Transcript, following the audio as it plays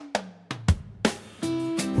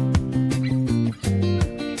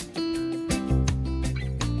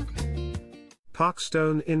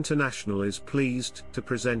Parkstone International is pleased to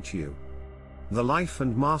present you The Life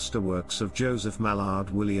and Masterworks of Joseph Mallard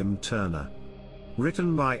William Turner.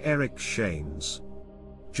 Written by Eric Shanes.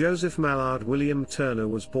 Joseph Mallard William Turner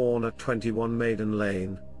was born at 21 Maiden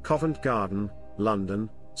Lane, Covent Garden, London,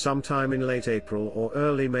 sometime in late April or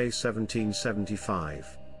early May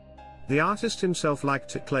 1775. The artist himself liked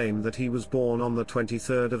to claim that he was born on the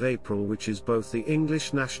 23rd of April, which is both the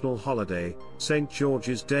English national holiday, St.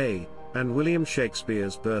 George's Day, and William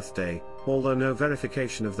Shakespeare's birthday, although no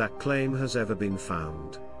verification of that claim has ever been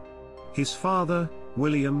found. His father,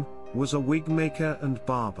 William, was a wig maker and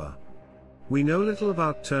barber. We know little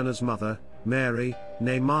about Turner's mother, Mary,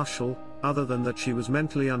 née Marshall, other than that she was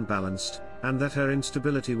mentally unbalanced, and that her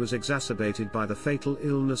instability was exacerbated by the fatal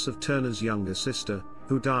illness of Turner's younger sister,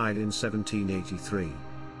 who died in 1783.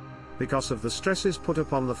 Because of the stresses put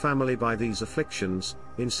upon the family by these afflictions,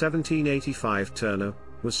 in 1785 Turner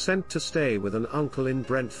was sent to stay with an uncle in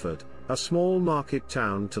Brentford, a small market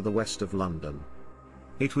town to the west of London.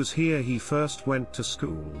 It was here he first went to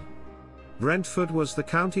school. Brentford was the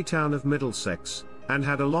county town of Middlesex, and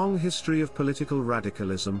had a long history of political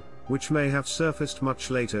radicalism, which may have surfaced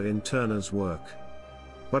much later in Turner's work.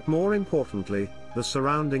 But more importantly, the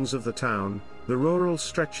surroundings of the town, the rural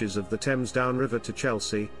stretches of the Thames downriver to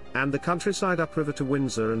Chelsea, and the countryside upriver to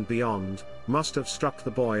Windsor and beyond, must have struck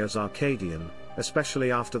the boy as Arcadian,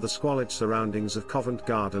 especially after the squalid surroundings of Covent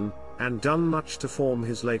Garden, and done much to form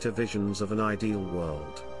his later visions of an ideal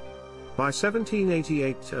world. By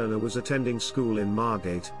 1788 Turner was attending school in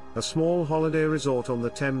Margate, a small holiday resort on the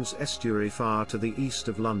Thames estuary far to the east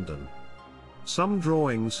of London. Some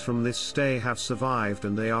drawings from this stay have survived,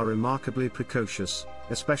 and they are remarkably precocious,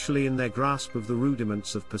 especially in their grasp of the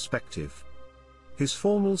rudiments of perspective. His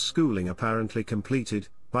formal schooling apparently completed,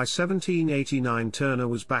 by 1789 Turner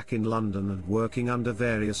was back in London and working under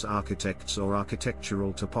various architects or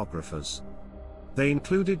architectural topographers. They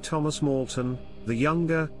included Thomas Moulton, the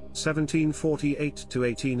younger, 1748 to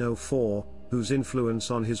 1804, whose influence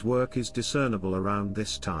on his work is discernible around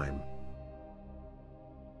this time.